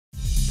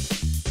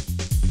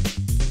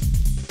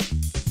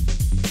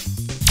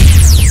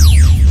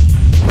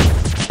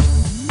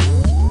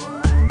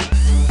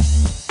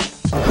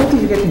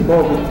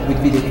involved with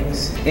video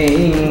games,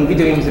 in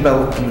video games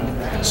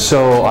development?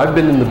 So I've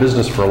been in the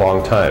business for a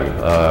long time,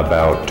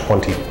 about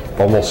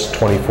almost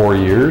 24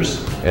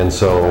 years. And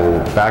so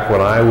back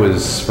when I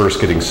was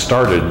first getting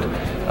started,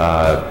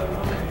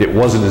 it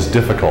wasn't as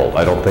difficult.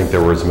 I don't think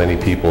there were as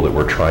many people that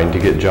were trying to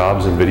get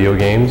jobs in video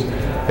games.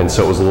 And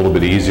so it was a little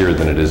bit easier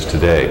than it is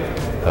today.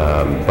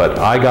 But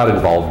I got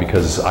involved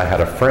because I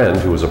had a friend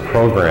who was a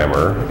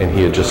programmer, and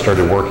he had just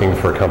started working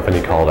for a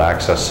company called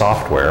Access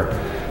Software,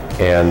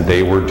 and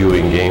they were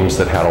doing games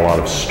that had a lot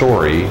of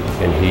story,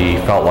 and he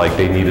felt like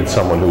they needed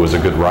someone who was a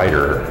good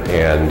writer,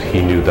 and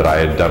he knew that I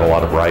had done a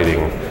lot of writing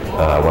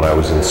when I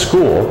was in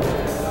school.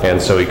 And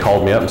so he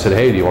called me up and said,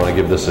 hey, do you want to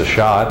give this a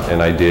shot?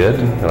 And I did,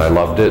 and I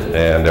loved it,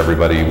 and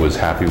everybody was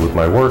happy with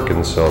my work,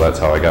 and so that's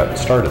how I got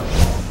started.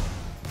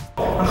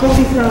 How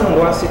different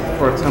was it,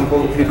 for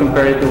example, if you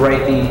compare it to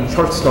writing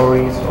short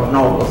stories or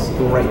novels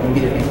to writing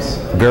video games?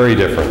 Very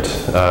different.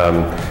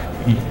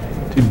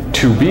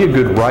 To be a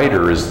good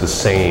writer is the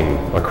same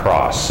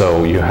across.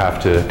 So you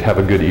have to have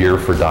a good ear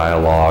for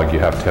dialogue, you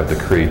have to have the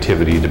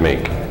creativity to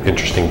make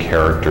interesting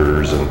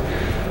characters and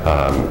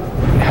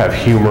have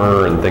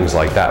humor and things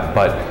like that.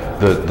 But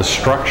the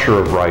structure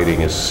of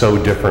writing is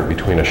so different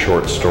between a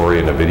short story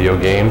and a video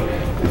game.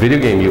 The video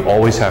game, you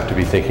always have to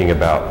be thinking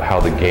about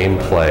how the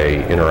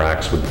gameplay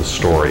interacts with the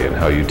story and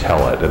how you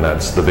tell it, and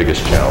that's the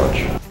biggest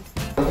challenge.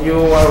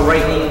 Your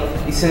writing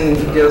isn't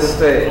just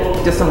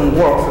some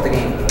work for the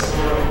game.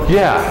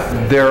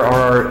 Yeah, there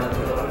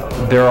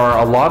are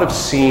a lot of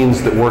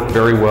scenes that work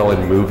very well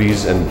in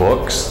movies and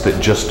books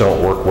that just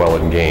don't work well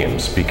in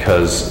games,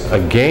 because a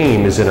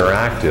game is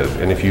interactive,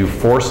 and if you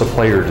force a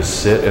player to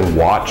sit and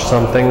watch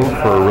something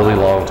for a really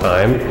long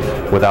time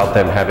without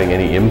them having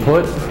any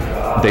input,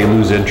 they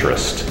lose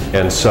interest.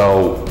 And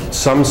so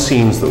some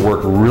scenes that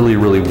work really,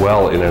 really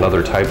well in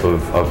another type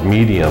of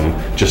medium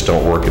just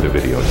don't work in a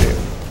video game.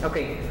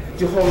 Okay,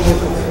 you always,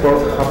 of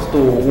course, have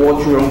to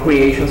watch your own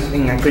creations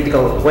in a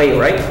critical way,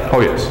 right?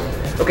 Oh yes.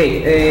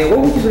 Okay, what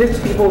would you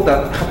suggest to people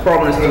that have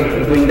problems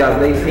doing that?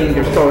 They think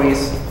your story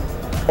is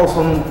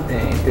awesome,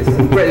 it's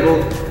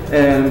incredible,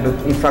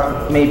 but in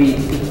fact maybe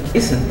it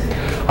isn't.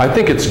 I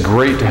think it's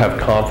great to have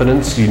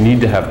confidence. You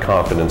need to have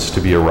confidence to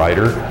be a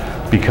writer,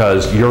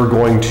 because you're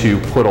going to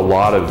put a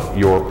lot of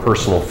your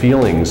personal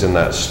feelings in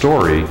that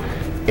story,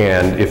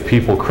 and if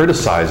people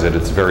criticize it,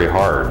 it's very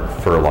hard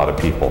for a lot of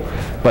people.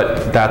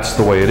 But that's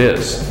the way it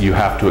is. You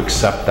have to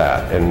accept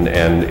that, and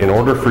in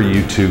order for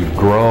you to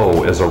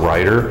grow as a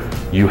writer,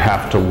 you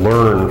have to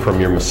learn from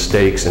your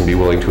mistakes and be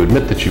willing to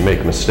admit that you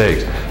make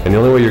mistakes. And the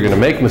only way you're going to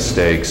make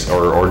mistakes,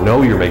 or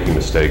know you're making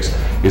mistakes,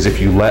 is if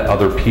you let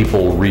other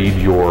people read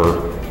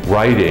your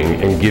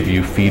writing and give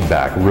you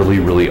feedback, really,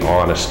 really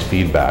honest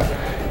feedback.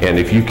 And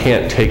if you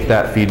can't take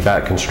that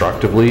feedback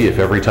constructively, if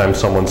every time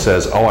someone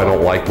says, oh, I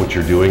don't like what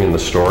you're doing in the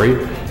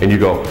story, and you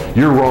go,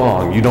 you're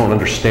wrong, you don't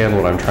understand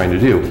what I'm trying to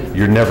do,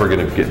 you're never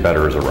going to get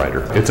better as a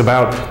writer. It's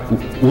about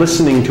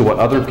listening to what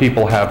other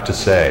people have to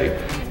say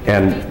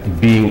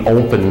and being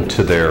open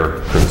to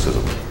their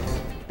criticism.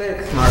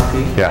 Thanks,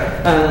 Marty. Yeah.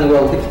 And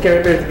well, this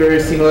character is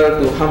very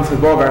similar to Humphrey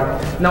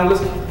Bogart. Now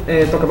let's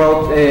talk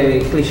about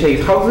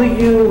cliches. How do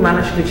you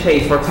manage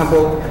cliches? For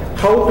example,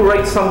 how to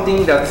write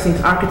something that seems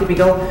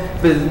archetypical,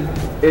 but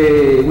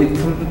with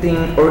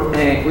something or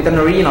with an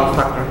original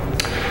factor?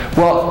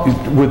 Well,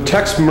 with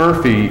Tex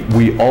Murphy,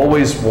 we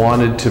always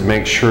wanted to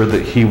make sure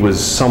that he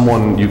was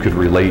someone you could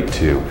relate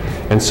to.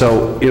 And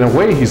so, in a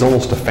way, he's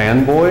almost a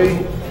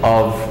fanboy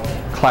of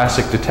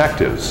classic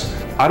detectives.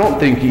 I don't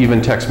think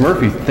even Tex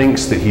Murphy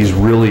thinks that he's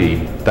really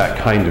that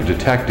kind of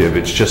detective.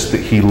 It's just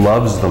that he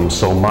loves them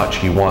so much,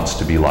 he wants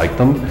to be like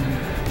them.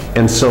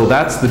 And so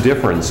that's the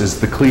difference, is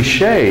the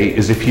cliche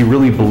is if he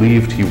really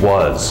believed he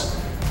was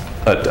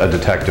a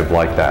detective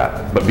like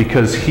that. But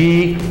because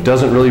he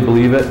doesn't really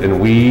believe it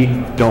and we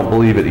don't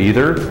believe it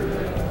either,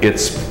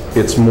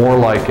 it's more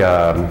like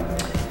a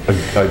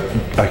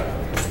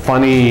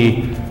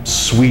funny,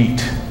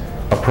 sweet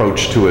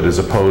approach to it as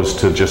opposed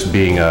to just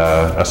being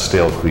a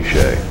stale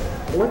cliche.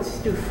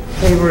 What's your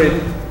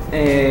favorite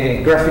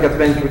graphic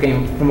adventure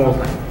game from all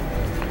time?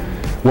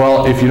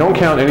 Well, if you don't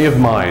count any of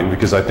mine,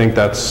 because I think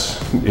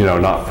that's,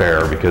 not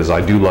fair, because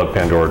I do love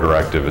Pandora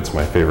Directive. It's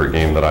my favorite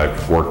game that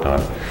I've worked on.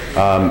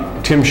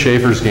 Tim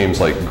Schafer's games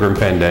like Grim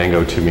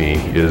Fandango to me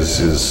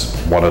is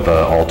one of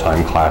the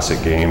all-time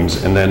classic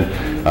games. And then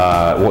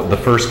the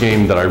first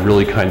game that I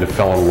really kind of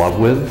fell in love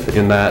with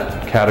in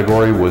that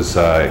category was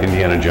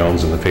Indiana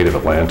Jones and the Fate of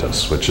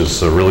Atlantis, which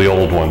is a really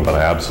old one, but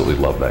I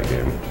absolutely love that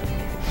game.